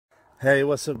Hey,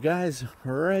 what's up guys?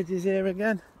 Reggie's here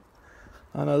again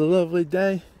on a lovely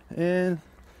day in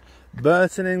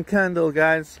Burton in Kendal,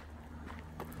 guys.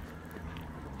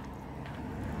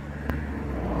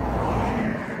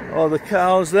 All the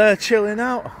cows there chilling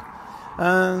out,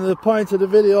 and the point of the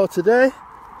video today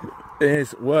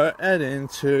is we're heading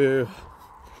to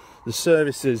the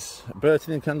services,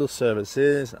 Burton in Kendal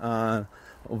services, and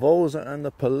Vosa and the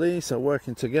police are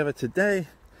working together today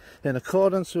in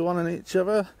accordance with one and each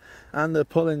other, and they're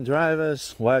pulling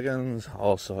drivers, wagons,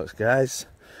 all sorts, guys.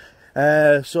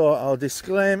 So I'll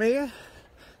disclaim here,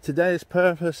 today's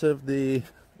purpose of the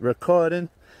recording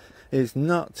is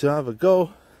not to have a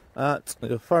go at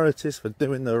the authorities for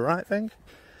doing the right thing.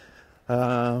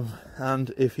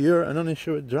 And if you're an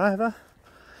uninsured driver,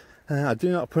 I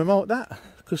do not promote that,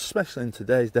 because especially in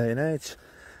today's day and age,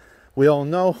 we all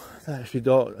know that if you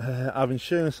don't have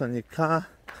insurance on your car,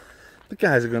 the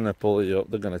guys are going to pull you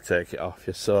up, they're going to take it off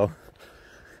you. So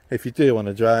if you do want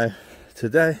to drive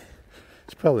today,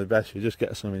 it's probably best you just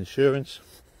get some insurance,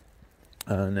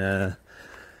 and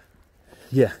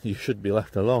yeah, you should be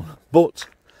left alone. But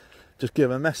just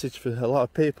give a message for a lot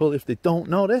of people, if they don't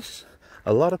know this,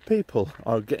 a lot of people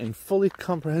are getting fully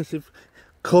comprehensive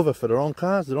cover for their own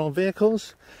cars, their own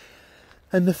vehicles,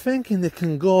 and they're thinking they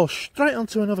can go straight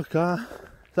onto another car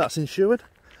that's insured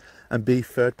and be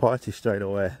third party straight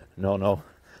away. No.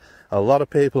 A lot of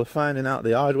people are finding out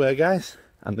the hard way, guys,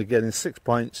 and they're getting 6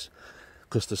 points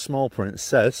because the small print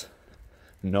says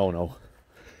no.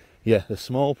 Yeah, the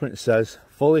small print says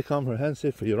fully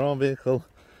comprehensive for your own vehicle,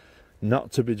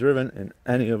 not to be driven in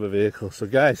any other vehicle. So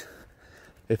guys,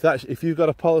 if you've got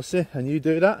a policy and you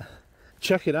do that,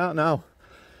 check it out now.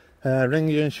 Ring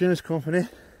your insurance company.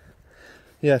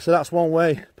 Yeah, so that's one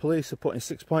way police are putting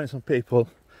 6 points on people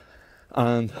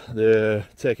and they're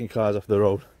taking cars off the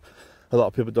road. A lot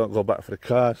of people don't go back for the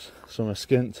cars, some are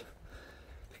skint,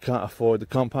 they can't afford the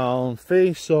compound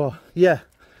fee. So yeah,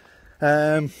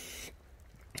 in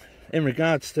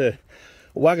regards to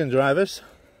wagon drivers,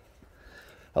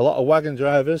 a lot of wagon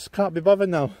drivers can't be bothered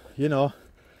now. You know,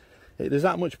 there's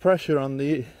that much pressure on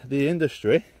the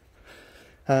industry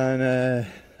and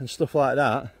stuff like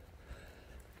that.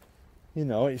 You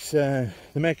know, it's they're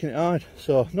making it hard,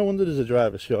 so no wonder there's a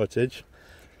driver shortage.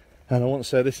 And I won't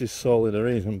say this is solely the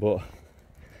reason, but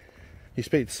you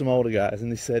speak to some older guys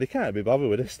and they say they can't be bothered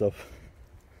with this stuff.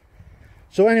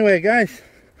 So anyway guys,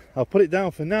 I'll put it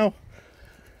down for now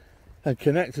and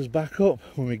connect us back up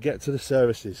when we get to the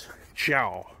services.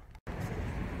 Ciao.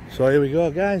 So here we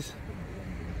go guys,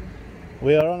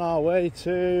 we are on our way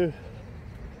to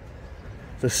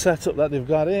the setup that they've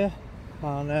got here,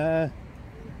 and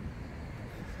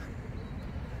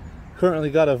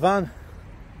currently got a van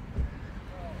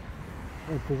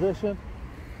in position.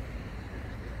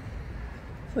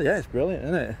 So yeah, it's brilliant,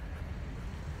 isn't it?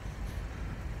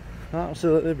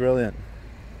 Absolutely brilliant.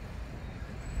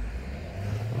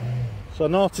 So I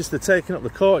noticed they're taking up the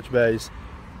coach bays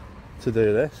to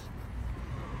do this.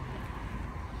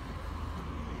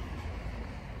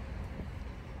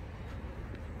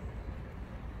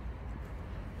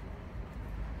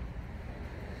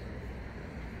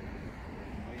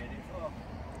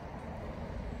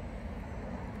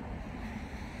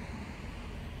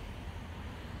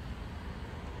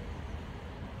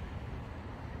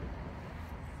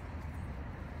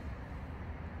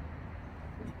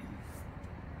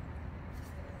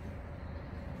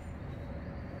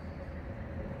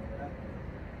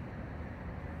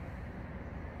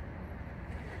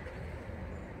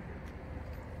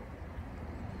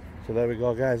 So there we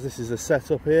go guys, this is the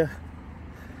setup here.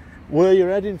 Where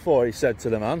you're heading for, he said to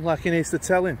the man, like he needs to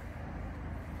tell him.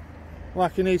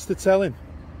 Like he needs to tell him.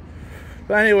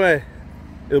 But anyway,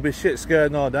 he'll be shit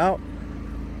scared no doubt,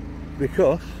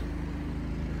 because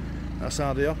that's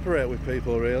how they operate with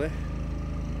people really.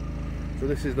 So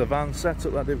this is the van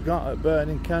setup that they've got at Burton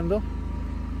in Kendal.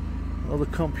 All the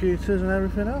computers and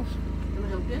everything else. Can I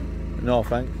help you? No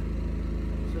thanks.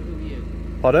 So who are you?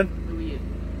 Pardon? Who are you?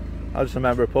 I'm just a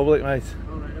member of public, mate.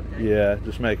 Alright, okay. Yeah,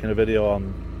 just making a video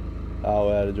on how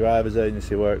the driver's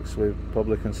agency works with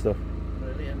public and stuff.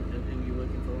 Really? And who are you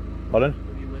working for? Pardon?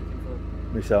 Who are you working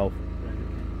for? Myself. Right,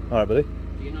 okay. Alright, buddy.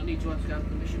 Do you not need to ask our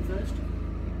permission first?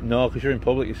 No, because you're in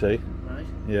public, you see. Right.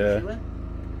 Yeah. Sure?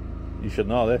 You should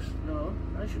know this. No,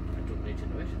 I don't need to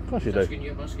know it. Of course you do.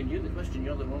 I'm asking you the question,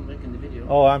 you're the one making the video.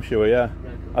 Oh, I'm sure, yeah. Right,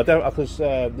 okay. I don't, because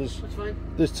That's fine.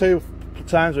 there's 2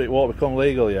 times where it won't become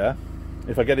legal, yeah,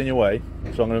 if I get in your way.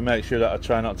 So I'm going to make sure that I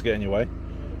try not to get in your way. Okay.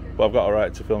 But I've got a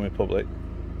right to film in public.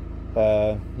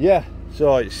 Yeah,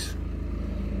 so it's...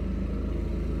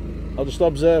 I'll just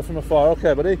observe from afar.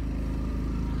 Okay, buddy.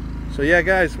 So yeah,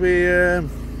 guys, we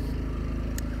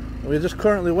We're just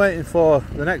currently waiting for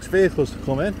the next vehicles to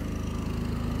come in.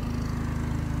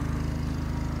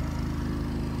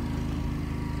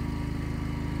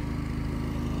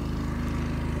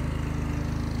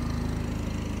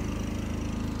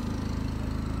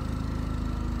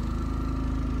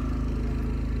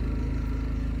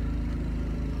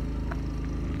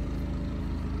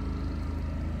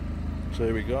 So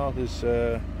here we go, there's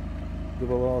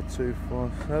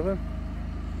 00247.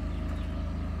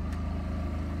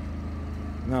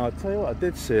 Now I'll tell you what I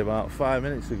did see about 5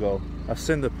 minutes ago. I've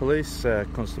seen the police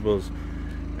constables,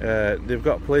 they've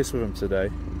got police with them today,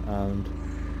 and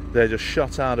they just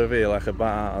shot out of here like a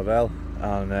bat out of hell,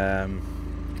 and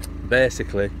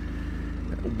basically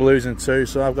blues in two.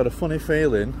 So I've got a funny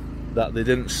feeling that they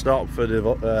didn't stop for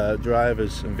the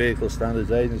Drivers and Vehicle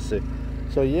Standards Agency.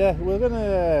 So yeah, we're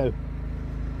gonna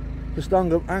just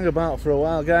hang about for a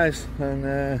while, guys,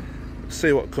 and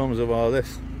see what comes of all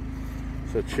this.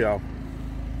 So ciao.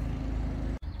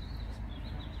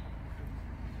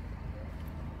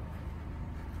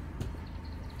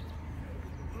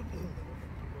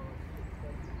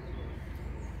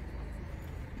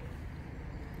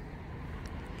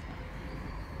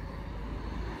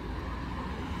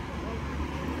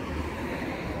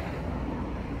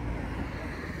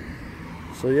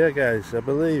 So yeah, guys, I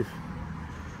believe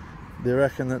they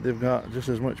reckon that they've got just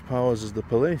as much powers as the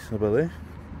police, I believe.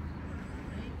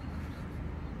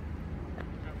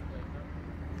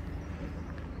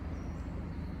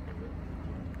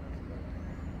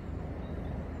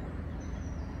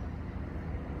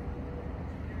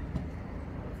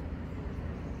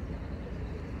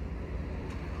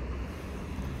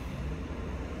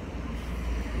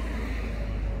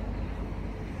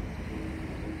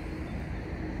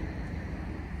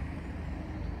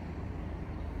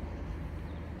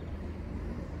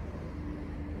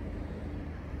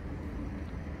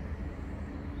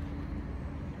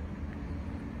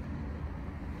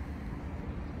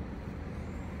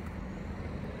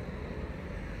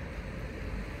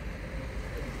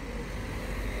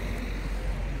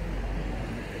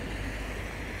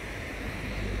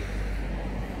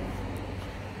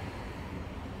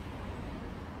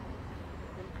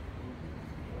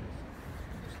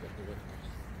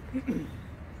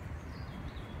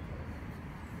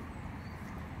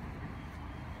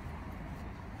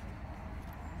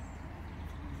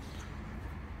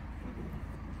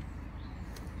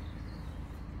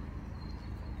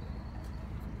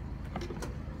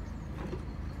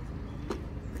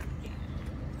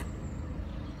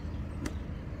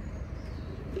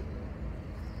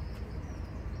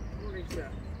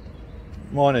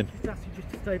 Morning. Just ask you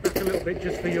just to stay back a little bit,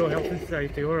 just for your health and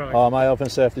safety, alright? Oh, my health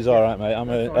and safety's alright, mate. I'm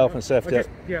a health and safety. I just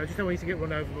don't want you to get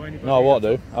run over by anybody. No, I won't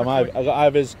do. I've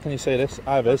got IVs. Can you see this?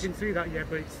 I IVs. can see that, yeah,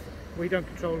 but we don't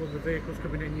control all the vehicles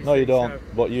coming in. No, you don't. So.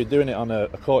 But you're doing it on a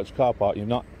coach car park. You've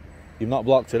not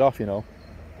blocked it off, you know.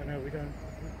 I know, we don't.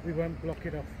 We won't block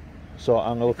it off. So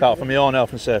I'm gonna look out for my own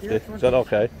health and safety. Yeah, is that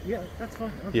okay? Yeah, that's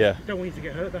fine. Yeah. Don't want you to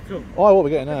get hurt. That's all. Oh, I won't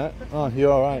be getting hurt. Oh,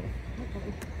 you're all right.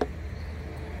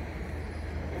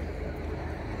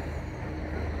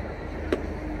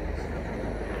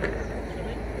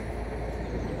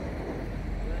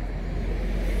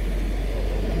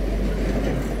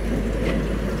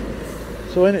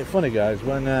 So isn't it funny, guys,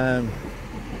 when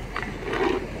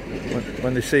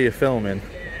they see you filming,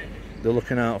 they're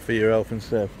looking out for your health and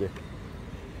safety.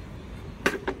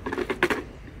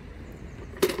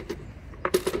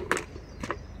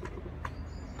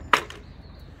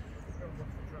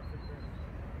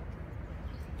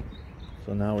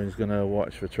 So now he's going to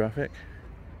watch for traffic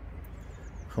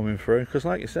coming through, because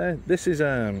like you said, this is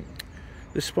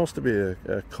supposed to be a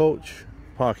coach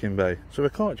parking bay. So a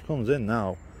coach comes in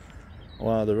now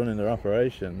while they're running their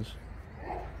operations.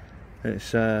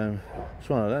 It's one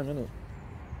of them, isn't it?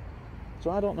 So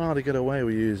I don't know how to get away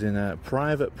with using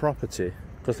private property,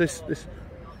 because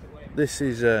this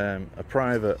is a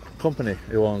private company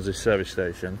who owns this service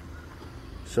station.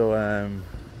 So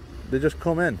they just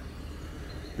come in,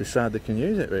 decide they can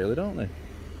use it, really, don't they?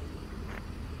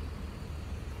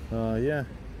 Yeah.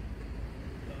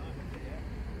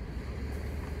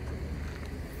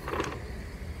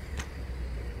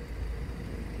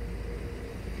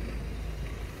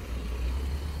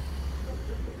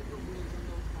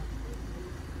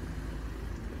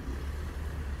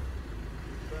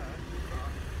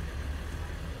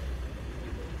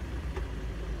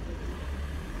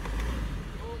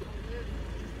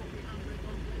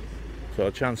 So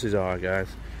chances are, guys,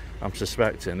 I'm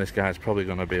suspecting this guy's probably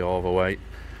going to be overweight,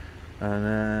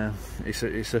 and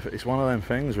it's one of them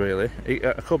things, really.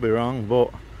 I could be wrong,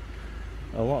 but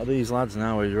a lot of these lads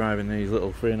now who are driving these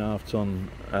little 3.5 ton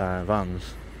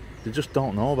vans, they just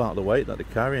don't know about the weight that they're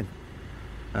carrying,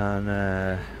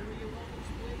 and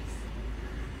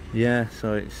yeah,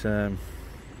 so it's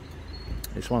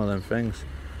one of them things.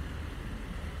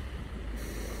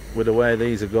 With the way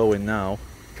these are going now,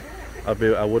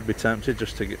 I would be tempted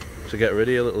just to get rid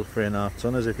of your little 3.5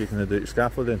 tonners if you can do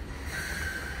scaffolding,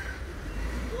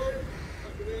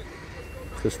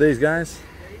 because these guys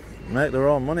make their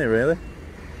own money, really.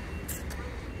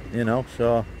 You know,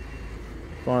 so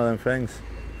it's one of them things.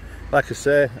 Like I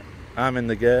say, I'm in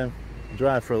the game,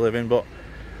 drive for a living, but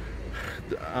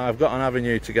I've got an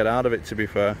avenue to get out of it, to be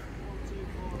fair,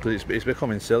 because it's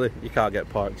becoming silly. You can't get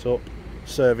parked up.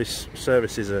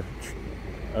 Services are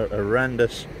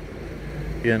horrendous.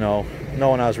 You know, no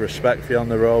one has respect for you on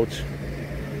the roads.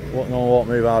 No one won't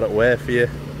move out of the way for you.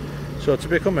 So to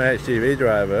become an HGV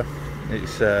driver,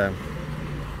 it's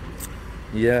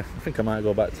yeah, I think I might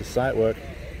go back to site work.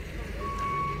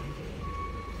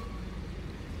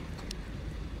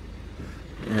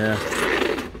 Yeah,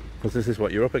 because this is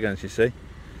what you're up against, you see.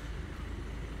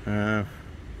 No,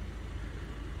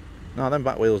 them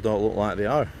back wheels don't look like they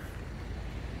are,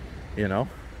 you know,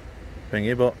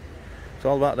 thingy, but it's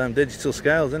all about them digital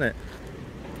scales, isn't it?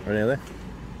 Really.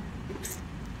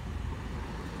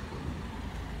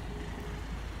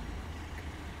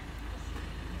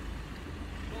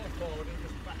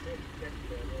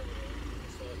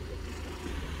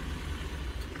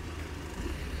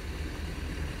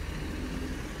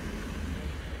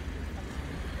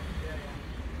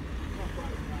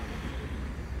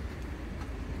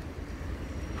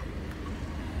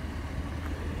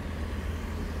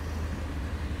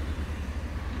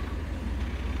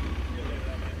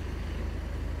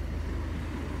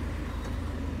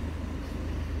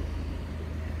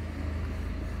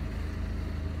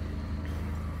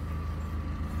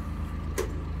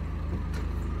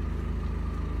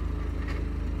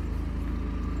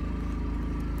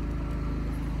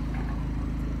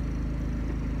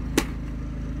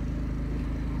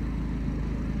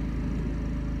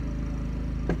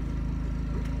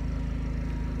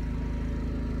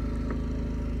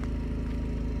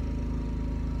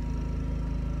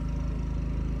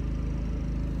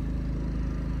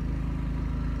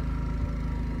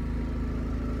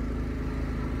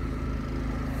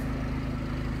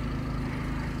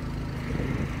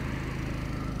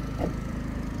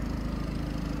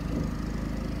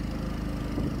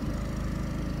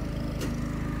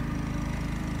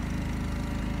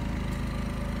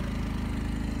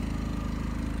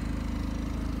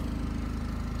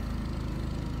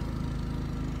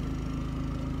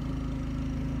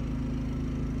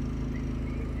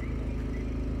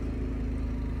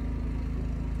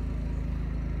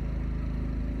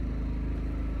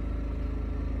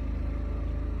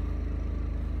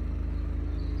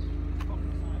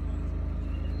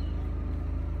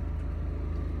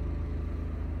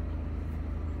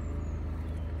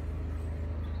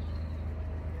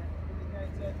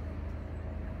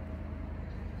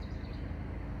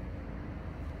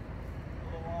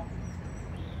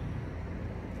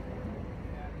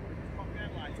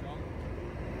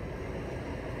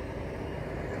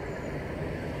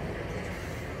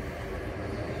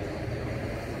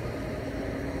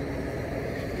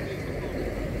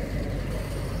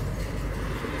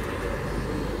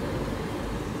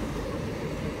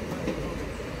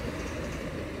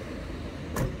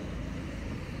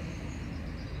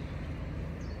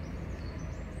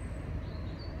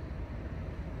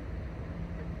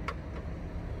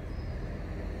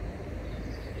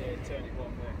 turn it one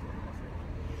way.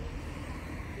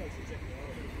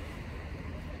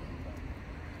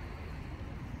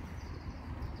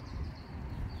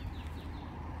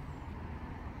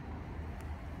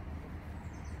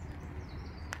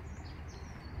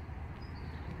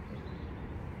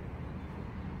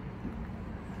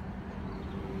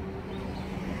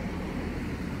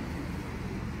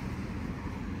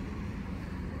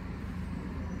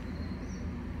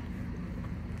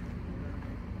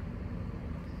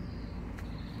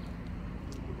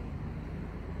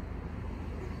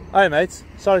 Hi mate,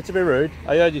 sorry to be rude.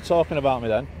 I heard you talking about me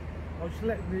then. I was just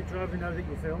letting the driver know that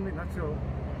you're filming, that's all.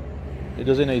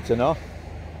 Does he need to know?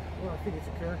 Well, I think it's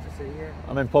a courtesy, yeah.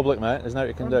 I'm in public, mate. There's nothing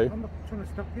you can do. I'm not trying to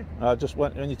stop you. Just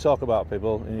when you talk about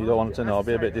people and you don't want them to know,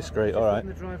 be a bit discreet, all right? Letting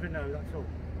the driver know, that's all.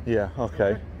 Yeah,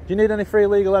 okay. Do you need any free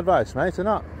legal advice, mate, or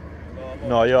not?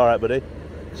 No, you're all right, buddy.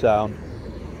 Sound.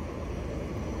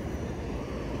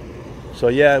 So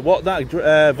yeah, what that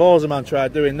Vorza man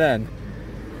tried doing then,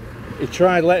 he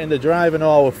tried letting the driver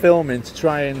know we're filming to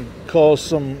try and cause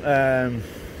some a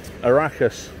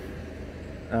ruckus.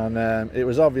 and it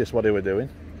was obvious what he were doing.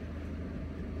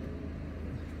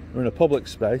 We're in a public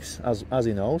space, as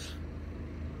he knows.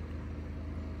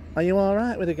 Are you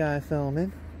alright with the guy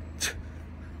filming?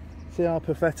 See how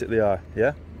pathetic they are,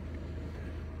 yeah?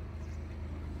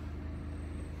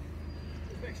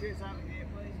 Make sure it's out of here,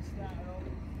 please, and start it all.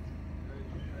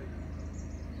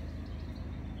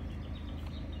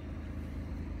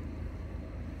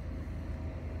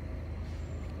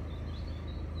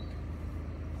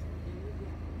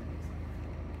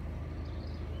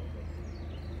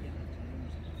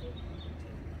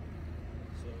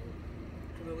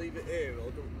 Can I leave it here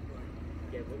or do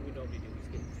Yeah, what we normally do is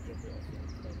get to drop it off in the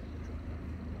truck.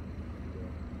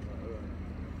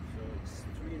 So it's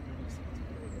 360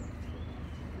 kilograms.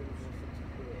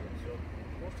 So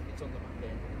most of it's on the back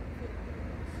end.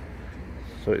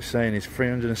 So it's saying he's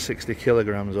 360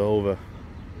 kilograms over.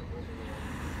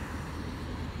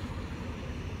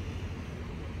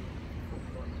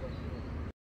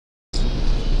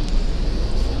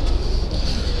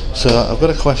 So I've got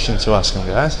a question to ask him,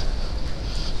 guys.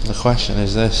 The question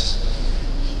is this.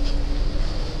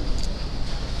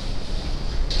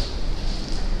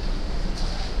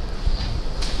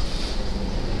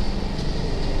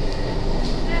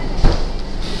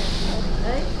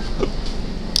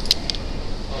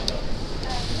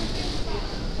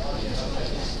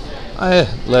 Hiya,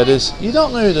 ladies. You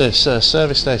don't know who this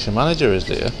service station manager is,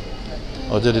 do you?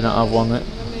 Or did he not have one?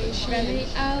 Remy,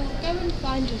 I'll go and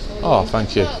find you for you. Oh,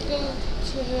 thank you. Go to her.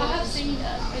 I have seen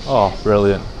her. Oh,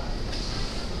 brilliant.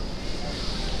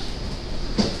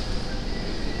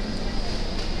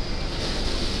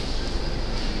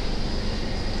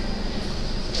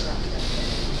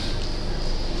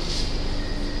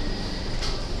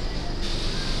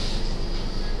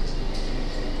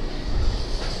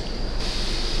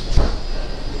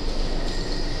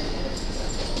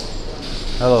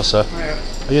 Hello, sir. Hiya.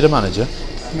 Are you the manager?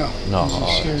 No. No.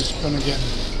 She's gonna get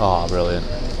Oh, brilliant.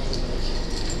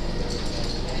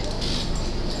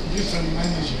 different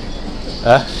manager. Eh?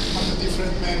 I'm a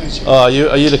different manager. Oh,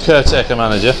 are you the caretaker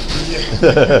manager?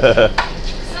 Yeah.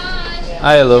 Hi.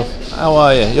 Hi, love. How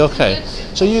are you? You okay?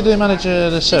 So you the manager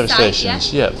of the service side,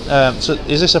 stations? Yeah. So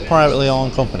is this a privately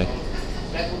owned company?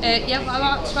 Yeah, who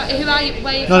are you?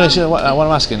 Where are you No, from? no. What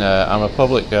I'm asking, I'm a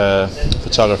public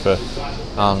photographer,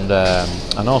 and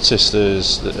I noticed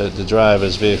there's the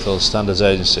driver's vehicle standards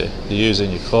agency. They're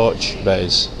using your coach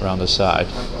bays around the side,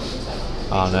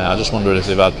 and I just wondered if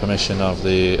they've had permission of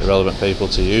the relevant people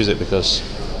to use it, because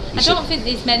I don't think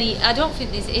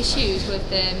there's issues with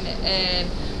them.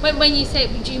 When you say,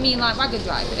 do you mean like wagon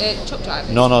driver, truck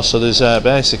drivers? No. So there's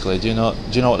basically, do you know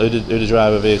what who the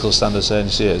driver vehicle standards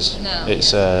agency is? No.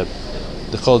 It's they're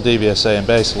called DVSA, and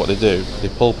basically what they do, they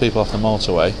pull people off the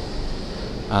motorway,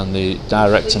 and they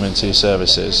direct them into your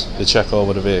services. They check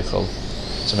over the vehicle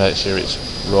to make sure it's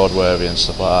roadworthy and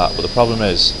stuff like that. But the problem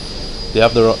is, they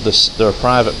have they're a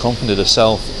private company. They're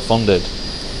self-funded,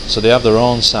 so they have their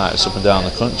own sites up and down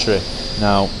the country.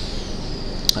 Now,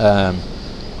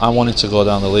 I wanted to go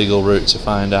down the legal route to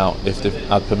find out if they've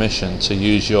had permission to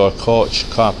use your coach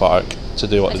car park to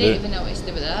do what I they do. didn't even notice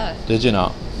they were there. Did you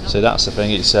not? No. So that's the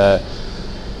thing. It's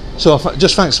so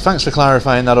just thanks for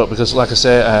clarifying that up, because like I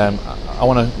say, I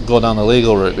want to go down the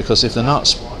legal route, because if they're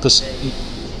not, because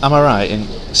am I right in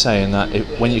saying that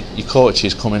when your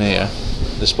coaches come in here,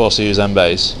 they're supposed to use them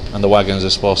bays, and the wagons are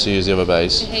supposed to use the other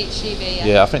bays? The HGV,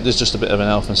 Yeah, I think there's just a bit of an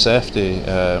health and safety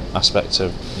aspect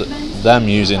of them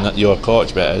using your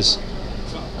coach bays,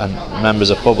 and members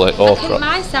of public all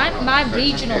I think my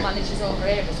regional manager's over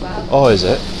here as well. Oh, is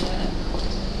it?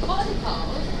 What are they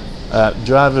called?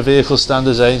 Driver Vehicle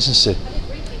Standards Agency.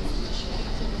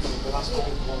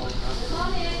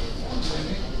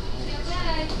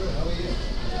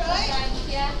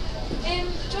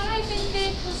 Driving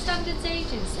Vehicle Standards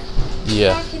Agency.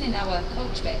 Yeah. Working in our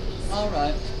coach base.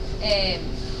 Alright.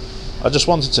 I just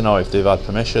wanted to know if they've had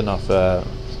permission of the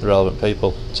relevant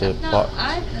people to No, park.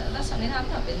 that's what I mean. I've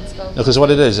not been to school. Because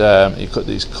what it is, it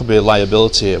could be a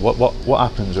liability here. What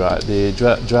happens, right? The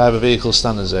Driver Vehicle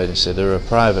Standards Agency, they're a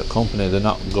private company. They're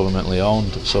not governmentally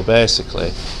owned. So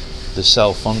basically, they're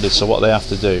self-funded. So what they have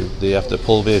to do, they have to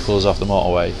pull vehicles off the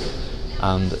motorway,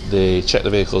 and they check the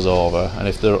vehicles over. And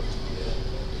if they're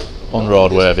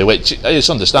unroadworthy, which it's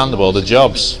understandable, the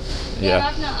jobs. Yeah.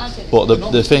 I've not had it. But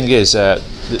the thing is,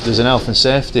 there's an health and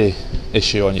safety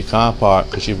issue on your car park,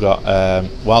 because you've got,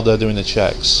 while they're doing the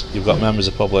checks, you've got members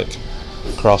of public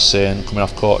crossing, coming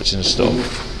off coaches and stuff.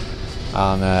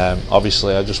 And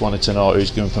obviously I just wanted to know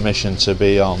who's given permission to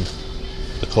be on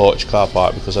the coach car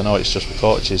park, because I know it's just for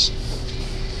coaches.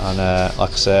 And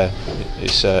like I say,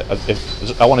 it's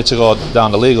if I wanted to go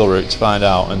down the legal route to find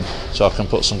out, and so I can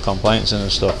put some complaints in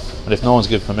and stuff. And if no one's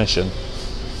given permission,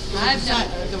 They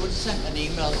would have sent an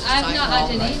email. I've not had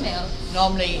an email.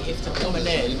 Normally, if they're coming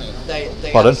in, they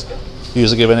pardon? ask.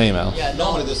 Usually give an email. Yeah,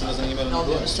 normally they send us an email.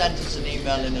 Normally they send us an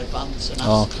email in advance and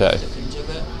ask Okay. to do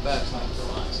it. But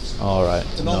All right.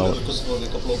 Normally because for the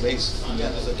couple of days,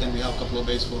 can we have a couple of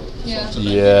days for?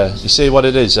 Yeah. You see what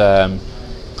it is,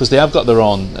 because they have got their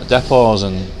own depots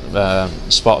and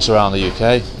spots around the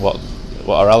UK. What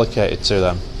are allocated to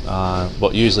them,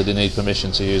 but usually they need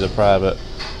permission to use a private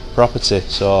property.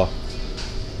 So,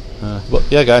 but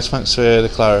yeah, guys, thanks for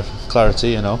the clarity,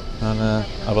 you know, and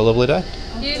have a lovely day.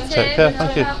 You too. Take care.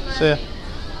 Thank you. See ya.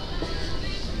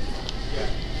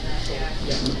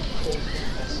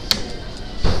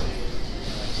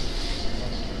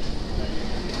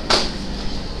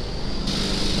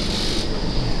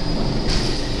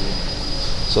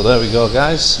 So there we go,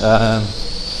 guys.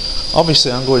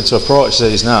 Obviously, I'm going to approach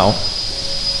these now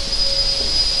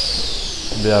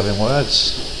and be having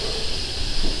words.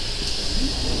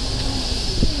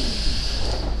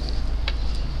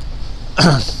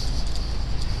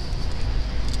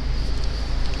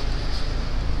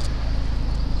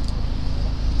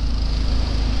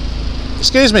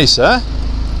 Excuse me, sir.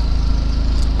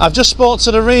 I've just spoke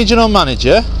to the regional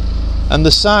manager and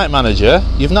the site manager.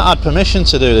 You've not had permission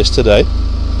to do this today.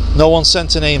 No one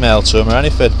sent an email to him or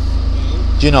anything.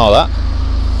 Do you know that?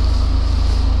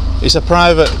 It's a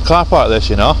private car park, this,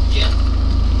 you know? Yeah.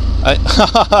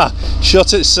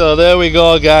 Shut it. So there we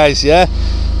go, guys. Yeah,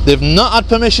 they've not had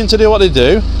permission to do what they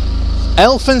do.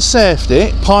 Health and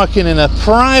safety, parking in a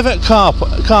private car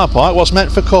park, what's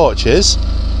meant for coaches,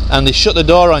 and they shut the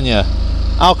door on you.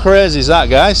 How crazy is that,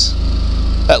 guys?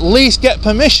 At least get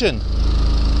permission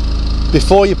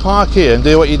before you park here and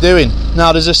do what you're doing.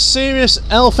 Now, there's a serious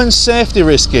health and safety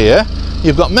risk here.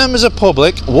 You've got members of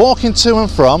public walking to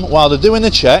and from while they're doing the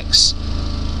checks,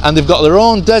 and they've got their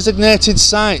own designated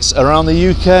sites around the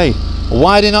UK.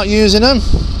 Why are they not using them?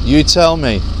 You tell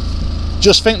me.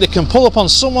 Just think they can pull up on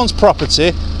someone's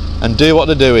property and do what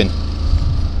they're doing.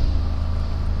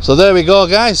 So there we go,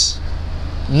 guys.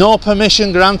 No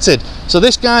permission granted. So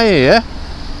this guy here,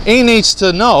 he needs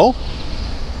to know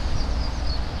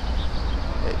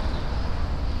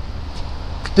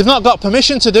they've not got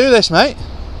permission to do this, mate.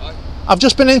 I've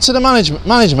just been into the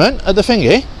management at the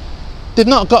thingy. They've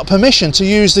not got permission to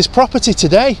use this property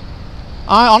today.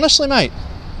 Honestly, mate.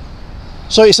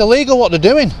 So it's illegal what they're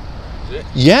doing. Is it?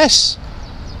 Yes.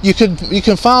 You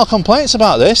can file complaints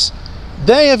about this.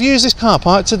 They have used this car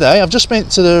park today. I've just been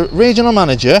to the regional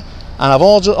manager, and I've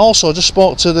also just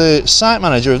spoke to the site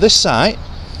manager of this site,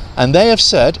 and they have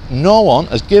said no one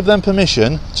has given them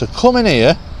permission to come in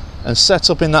here and set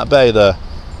up in that bay there.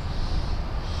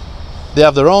 They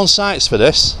have their own sites for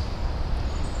this.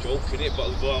 Joking it,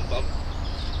 but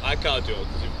I can't do it.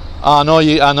 I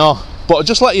know. But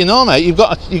just let you know, mate, you've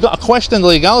got to question the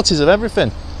legalities of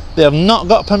everything. They have not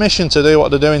got permission to do what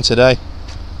they're doing today.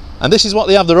 And this is what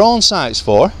they have their own sites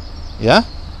for. Yeah?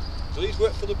 Do these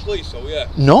work for the police, oh yeah?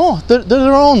 No, they're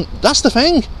their own. That's the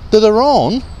thing. They're their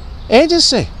own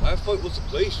agency. I thought it was the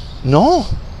police. No.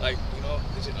 Like, you know,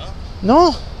 is it not?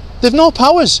 No. They've no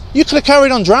powers. You could have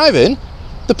carried on driving.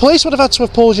 The police would have had to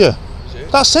have pulled you. Is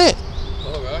it? That's it.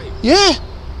 Alright. Yeah.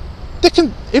 They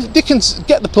can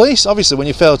get the police, obviously, when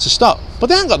you fail to stop. But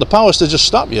they haven't got the powers to just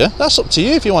stop you. That's up to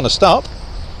you if you want to stop.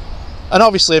 And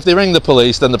obviously, if they ring the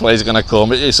police, then the police are going to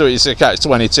come. So it's a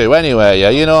catch-22 anyway, yeah,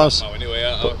 you know. Oh, anyway,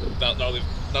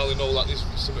 now they know that there's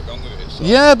something wrong with it. So.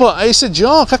 Yeah, but it's a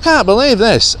joke. I can't believe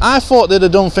this. I thought they'd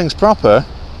have done things proper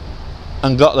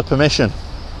and got the permission.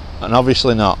 And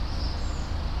obviously not.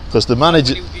 Because the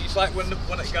manager... It's like when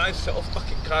a guy set off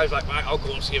fucking cars, like, right, I'll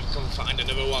go and see if I can find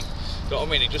another one. You know what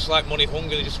I mean? It's just like money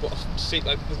hungry. They just want to see,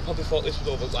 like, we probably thought this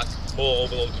was more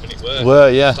overloaded than it were. Were,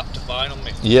 yeah. Slapped a fine on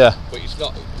me. Yeah. But it's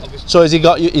not, obviously. So has he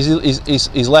got you?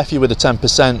 He's left you with a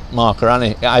 10% marker,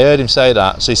 hasn't he? I heard him say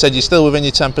that. So he said you're still within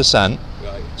your 10%.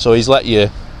 Right. So he's let you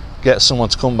get someone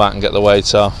to come back and get the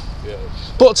weight off. Yeah.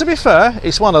 But to be fair,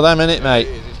 it's one of them, isn't it, mate?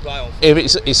 It is, it's my own. If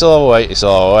it's overweight, it's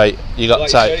overweight. You got Like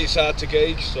you tight. said, it's hard to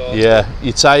gauge. So. Yeah,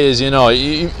 your tyres, you know.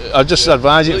 I just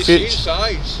advise you. Well, If it's you, the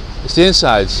insides. it's the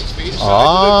insides. It's the inside.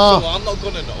 Ah. So I'm not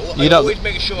gonna know. You I don't- always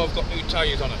make sure I've got new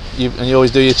tyres on it. And you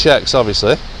always do your checks,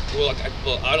 obviously. Well,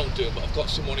 I don't do it, but I've got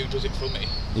someone who does it for me.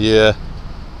 Yeah.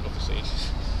 Obviously, it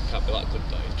can't be that good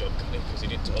at his job, can he? Because he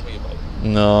didn't tell me about it.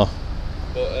 No.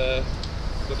 But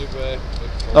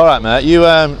All right, mate.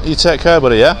 You take care,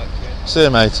 buddy. Yeah. See you,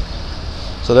 mate.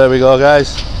 So there we go,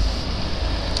 guys.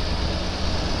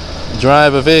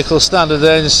 Driver Vehicle Standard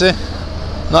Agency.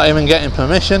 Not even getting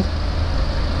permission.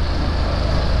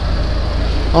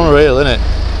 Unreal, isn't it?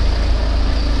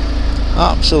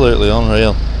 Absolutely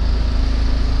unreal.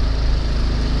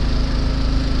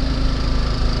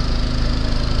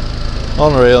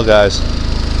 Unreal, guys.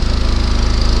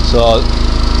 So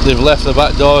they've left the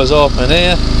back doors open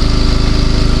here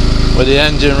with the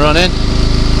engine running.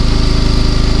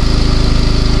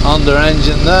 Under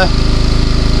engine there.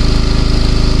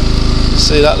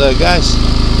 See that there, guys?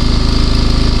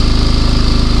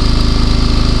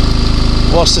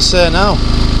 What's to say now?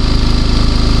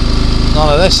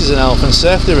 None of this is an health and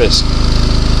safety risk.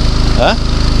 Huh?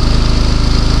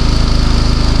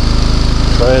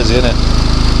 Crazy, isn't it?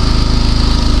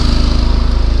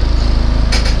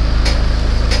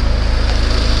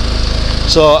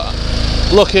 So,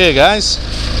 look here, guys.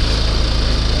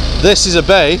 This is a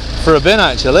bay for a bin,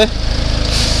 actually,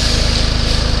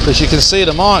 because you can see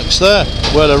the marks there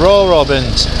where the Ro-Ro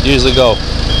bins usually go.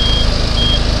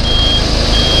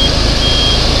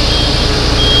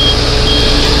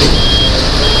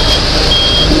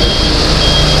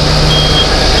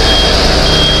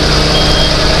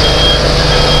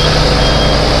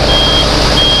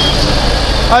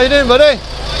 How you doing, buddy?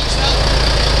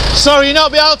 Sorry, you're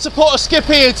not be able to put a skip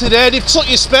here today. They've took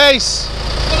your space.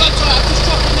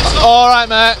 All right,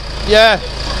 mate. Yeah.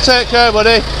 Take care,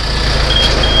 buddy.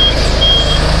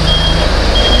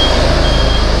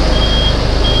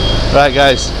 Right,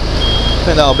 guys. I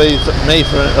think that'll be me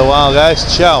for a while, guys.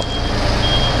 Ciao.